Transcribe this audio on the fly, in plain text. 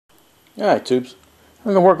Alright, tubes.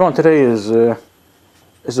 What I'm going to work on today is a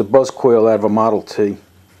buzz coil out of a Model T.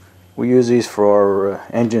 We use these for our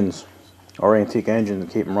engines, our antique engines,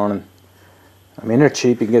 to keep them running. I mean, they're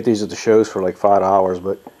cheap. You can get these at the shows for like $5,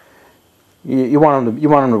 but you want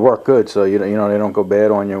them to work good, so you know they don't go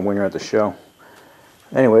bad on you when you're at the show.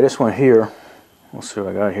 Anyway, this one here, we'll see what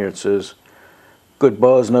I got here. It says good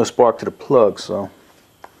buzz, no spark to the plug. So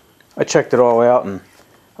I checked it all out, and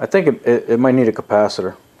I think it might need a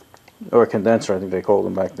capacitor. Or a condenser, I think they called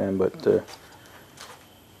them back then. But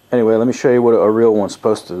anyway, let me show you what a real one's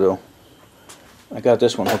supposed to do. I got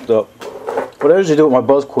this one hooked up. What I usually do with my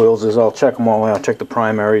buzz coils is I'll check them all out. Check the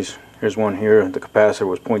primaries. Here's one here. The capacitor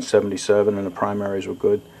was 0.77 and the primaries were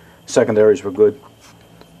good. Secondaries were good,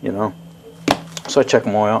 you know. So I check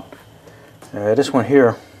them all out. This one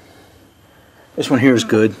here is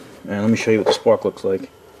good. And let me show you what the spark looks like.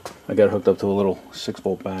 I got it hooked up to a little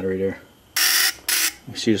 6-volt battery there.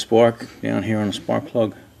 You see the spark down here on the spark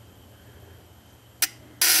plug?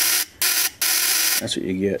 That's what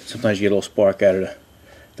you get. Sometimes you get a little spark out of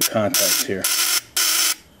the contacts here.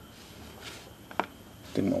 I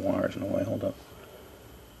think my wire's in the way. Hold up.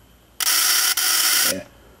 Yeah.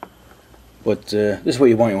 But this is what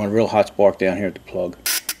you want. You want a real hot spark down here at the plug.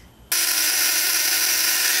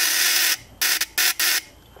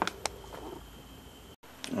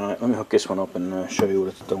 Alright, let me hook this one up and show you what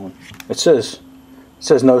it's doing. It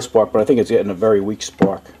says no spark, but I think it's getting a very weak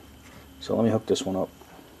spark. So let me hook this one up.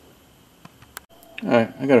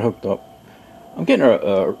 Alright, I got it hooked up. I'm getting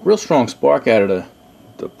a real strong spark out of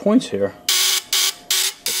the points here.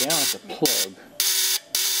 But down at the plug,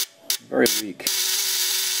 very weak.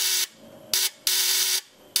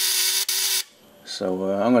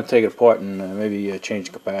 So I'm going to take it apart and maybe change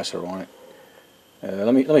the capacitor on it.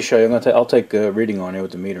 Let me show you. I'll take a reading on it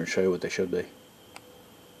with the meter and show you what they should be.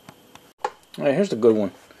 Alright, here's the good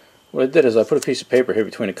one. What I did is I put a piece of paper here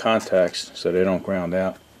between the contacts so they don't ground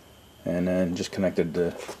out, and then just connected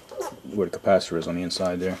where the capacitor is on the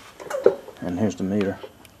inside there. And here's the meter.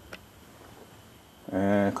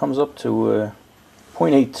 And it comes up to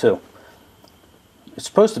 0.82. It's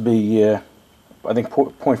supposed to be I think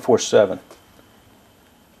 0.47,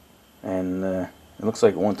 and it looks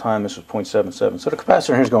like at one time this was 0.77. So the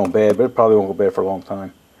capacitor here is going bad, but it probably won't go bad for a long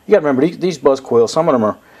time. You got to remember, these buzz coils, some of them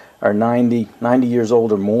are 90 years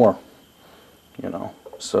old or more, you know.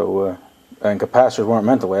 So and capacitors weren't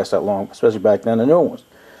meant to last that long, especially back then. The newer ones,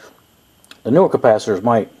 the newer capacitors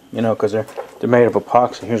might, you know, because they're made of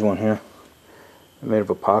epoxy. Here's one here. They're made of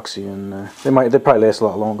epoxy, and they probably last a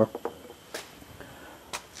lot longer.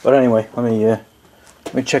 But anyway, let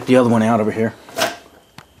me check the other one out over here.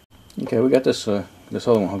 Okay, we got this other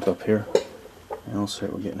one hooked up here, and let's see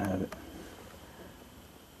what we're getting out of it.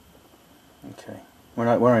 Okay. We're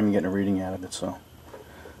not even getting a reading out of it, so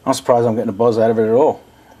I'm surprised I'm getting a buzz out of it at all.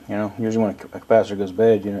 You know, usually when a capacitor goes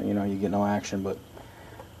bad, you know, you get no action. But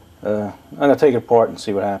I'm gonna take it apart and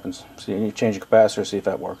see what happens. See, you change the capacitor, see if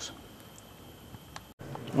that works.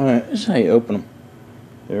 All right, this is how you open them.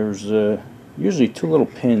 There's usually two little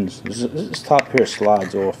pins. This top here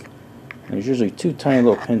slides off. And there's usually two tiny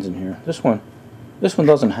little pins in here. This one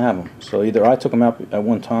doesn't have them. So either I took them out at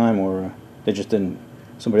one time, or they just didn't.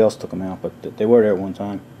 Somebody else took them out, but they were there at one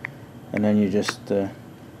time. And then you just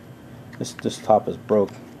this top is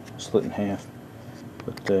broke, split in half.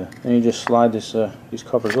 But then you just slide these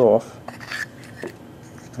covers off,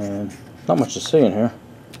 and not much to see in here.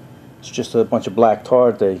 It's just a bunch of black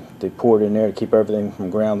tar they poured in there to keep everything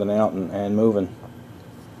from grounding out and moving.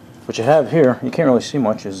 What you have here, you can't really see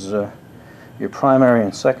much, is your primary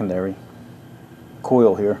and secondary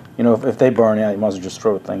coil here. You know, if they burn out, you might as well just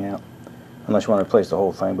throw the thing out, unless you want to replace the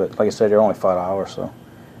whole thing. But like I said, they're only $5, so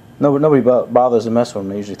nobody bothers to mess with them.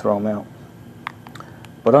 They usually throw them out.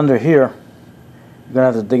 But under here, you're gonna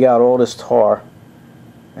have to dig out all this tar,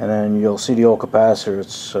 and then you'll see the old capacitor.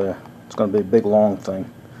 It's gonna be a big long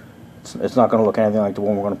thing. It's not gonna look anything like the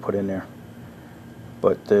one we're gonna put in there.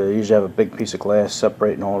 But you usually have a big piece of glass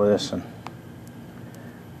separating all this. And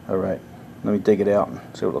all right, let me dig it out and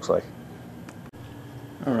see what it looks like.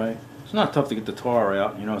 All right, it's not tough to get the tar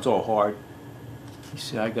out. You know, it's all hard. You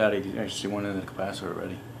see, I got it. You can actually see one end of the capacitor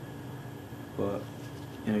already. But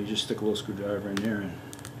you know, you just stick a little screwdriver in there, and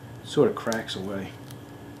it sort of cracks away.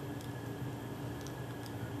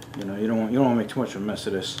 You know, you don't want to make too much of a mess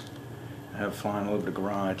of this. Have it flying all over the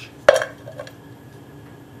garage.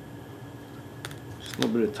 Just a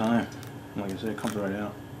little bit of time. Like I said, it comes right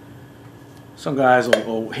out. Some guys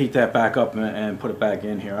will heat that back up and put it back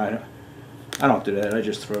in here. I don't do that. I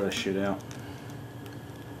just throw that shit out.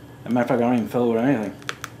 As a matter of fact, I don't even fill it with anything.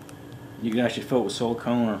 You can actually fill it with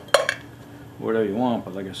silicone or whatever you want,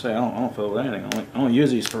 but like I say, I don't fill it with anything. I don't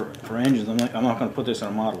use these for engines. I'm not going to put this in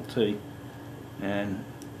a Model T, and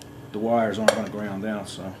the wires aren't going to ground out.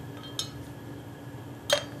 So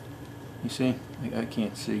you see, I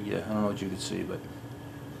can't see. Yeah, I don't know what you can see, but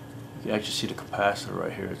you can actually see the capacitor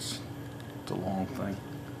right here. It's a long thing,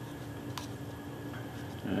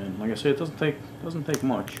 and like I said, it doesn't take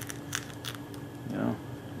much. You know,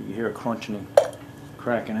 you can hear it crunching and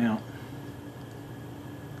cracking out.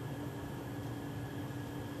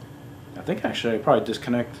 I think actually I'd probably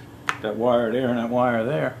disconnect that wire there and that wire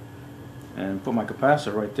there and put my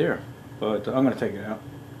capacitor right there, but I'm going to take it out.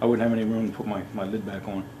 I wouldn't have any room to put my lid back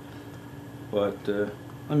on. But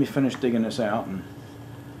let me finish digging this out and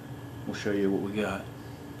we'll show you what we got.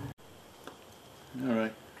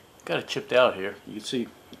 Alright, got it chipped out here. You can see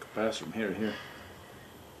the capacitor from here to here.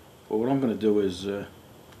 But what I'm going to do is I'm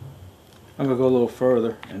going to go a little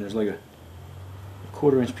further, and there's like a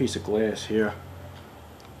 1/4-inch piece of glass here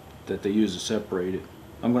that they use to separate it.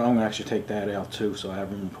 I'm going to actually take that out too, so I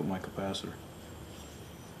have room to put my capacitor.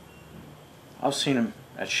 I've seen them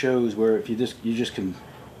at shows where if you just can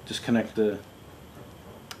disconnect the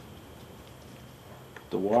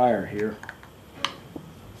wire here.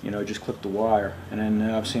 You know, just clip the wire, and then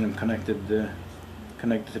I've seen them connected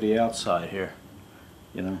to the outside here.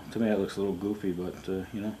 You know, to me that looks a little goofy, but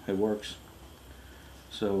you know, it works.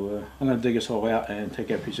 So I'm going to dig this all out and take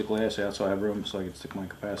that piece of glass out so I have room so I can stick my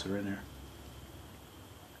capacitor in there.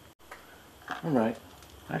 Alright,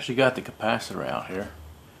 I actually got the capacitor out here.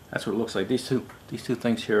 That's what it looks like. These two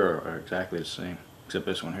things here are exactly the same, except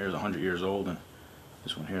this one here is 100 years old and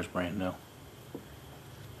this one here is brand new.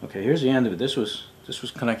 Okay, here's the end of it. This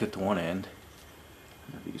was connected to one end.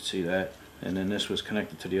 I don't know if you can see that, and then this was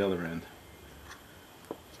connected to the other end.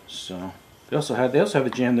 So they also have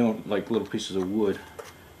it jammed in like little pieces of wood.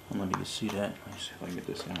 I don't know if you can see that. Let me see if I can get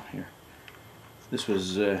this out here. This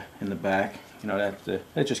was in the back. You know,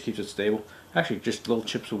 that just keeps it stable. Actually, just little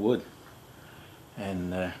chips of wood,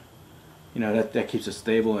 and you know, that keeps it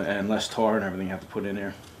stable and less tar and everything you have to put in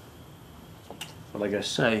there. But like I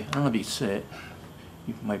say, I don't know if you can see it.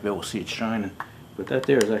 You might be able to see it shining, but that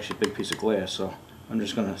there is actually a big piece of glass. So I'm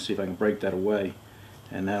just going to see if I can break that away,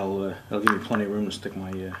 and that'll give me plenty of room to stick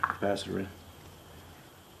my capacitor in.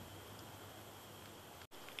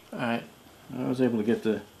 Alright, I was able to get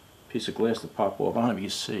the piece of glass to pop off. I don't know if you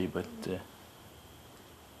see, but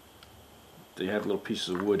they have little pieces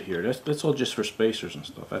of wood here. That's all just for spacers and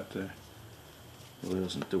stuff. That really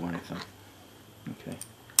doesn't do anything. Okay.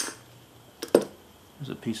 There's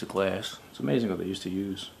a piece of glass. It's amazing what they used to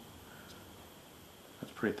use.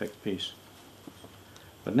 That's a pretty thick piece.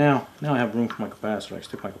 But now I have room for my capacitor. I can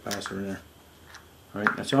stick my capacitor in there.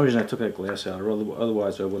 Alright, that's the only reason I took that glass out.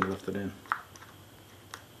 Otherwise I wouldn't have left it in.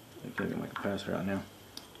 I can get my capacitor out now.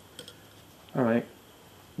 Alright.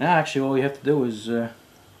 Now actually all you have to do is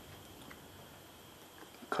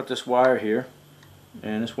cut this wire here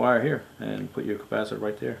and this wire here and put your capacitor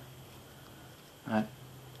right there. Alright.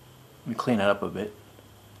 Let me clean that up a bit.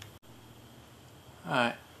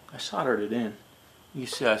 Alright, I soldered it in. You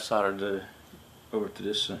can see I soldered over to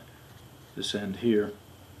this end here.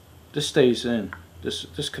 This stays in.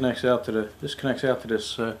 This connects out to this.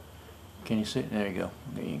 Can you see it? There you go.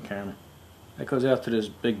 I'll get you in camera. That goes out to this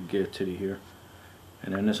big titty here,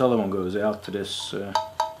 and then this other one goes out to this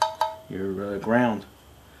your ground.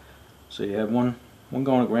 So you have one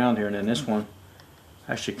going to ground here, and then this one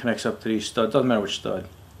actually connects up to these studs. Doesn't matter which stud,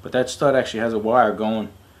 but that stud actually has a wire going.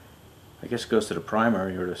 I guess it goes to the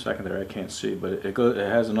primary or the secondary. I can't see, but it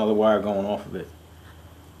has another wire going off of it.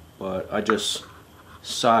 But I just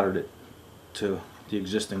soldered it to the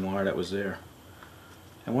existing wire that was there.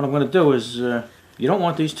 And what I'm going to do is, you don't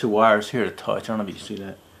want these two wires here to touch. I don't know if you can see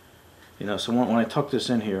that. You know, so when I tuck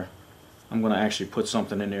this in here, I'm going to actually put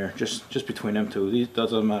something in there just between them two. That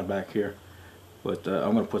doesn't matter back here, but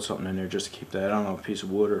I'm going to put something in there just to keep that. I don't know, a piece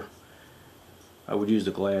of wood, or I would use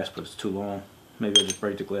the glass, but it's too long. Maybe I'll just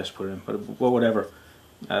break the glass, put it in. But well, whatever.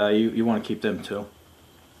 You want to keep them two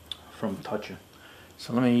from touching.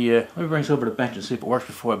 So let me bring this over to the bench and see if it works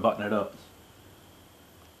before I button it up.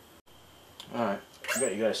 Alright, I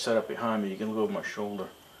got you guys set up behind me. You can look over my shoulder.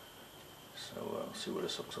 So let's see what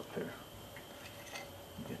this looks up here.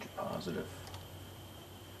 Get your positive.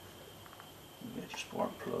 Get your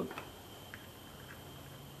spark plug.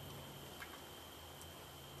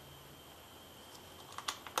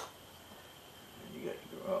 You got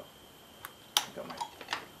your up. I got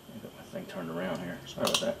my thing turned around here. Sorry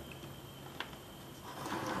about that.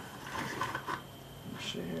 Let me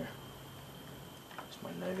see here. That's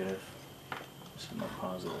my negative. This is my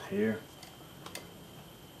positive here.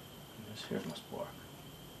 And this here's my spark.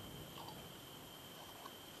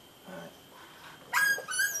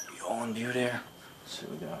 one view there. Let's see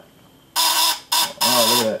what we got.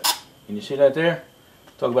 Oh, look at that. Can you see that there?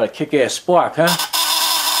 Talk about a kick-ass spark, huh?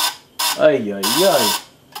 Ay, ay, ay.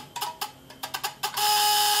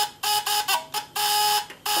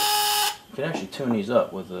 You can actually tune these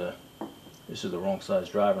up with this is the wrong size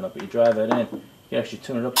driving up, but you drive that in, you can actually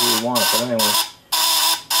tune it up to where you want it. But anyway,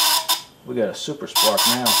 we got a super spark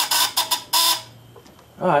now.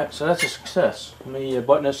 Alright, so that's a success. Let me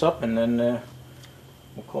button this up and then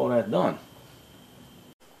we'll call that done.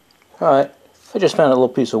 Alright, I just found a little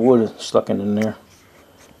piece of wood stuck in there.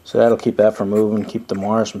 So that'll keep that from moving, keep the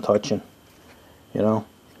wires from touching. You know,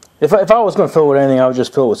 if I was going to fill it with anything, I would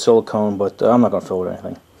just fill it with silicone, but I'm not going to fill it with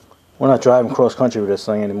anything. We're not driving cross country with this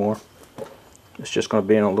thing anymore. It's just going to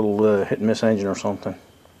be in a little hit and miss engine or something.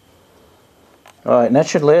 Alright, and that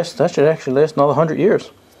should actually last another 100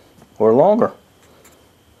 years. Or longer.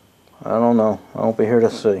 I don't know. I won't be here to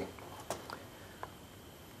see.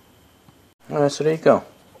 Alright, so there you go.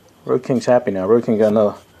 Road King's happy now. Road King got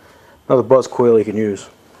another buzz coil he can use.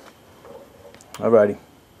 Alrighty.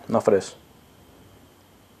 Enough of this.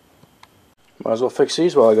 Might as well fix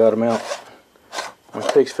these while I got them out. It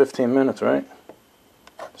takes 15 minutes, right?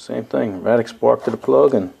 Same thing. Radic spark to the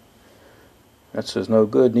plug, and that says no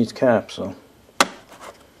good, needs cap, so.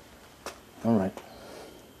 Alright.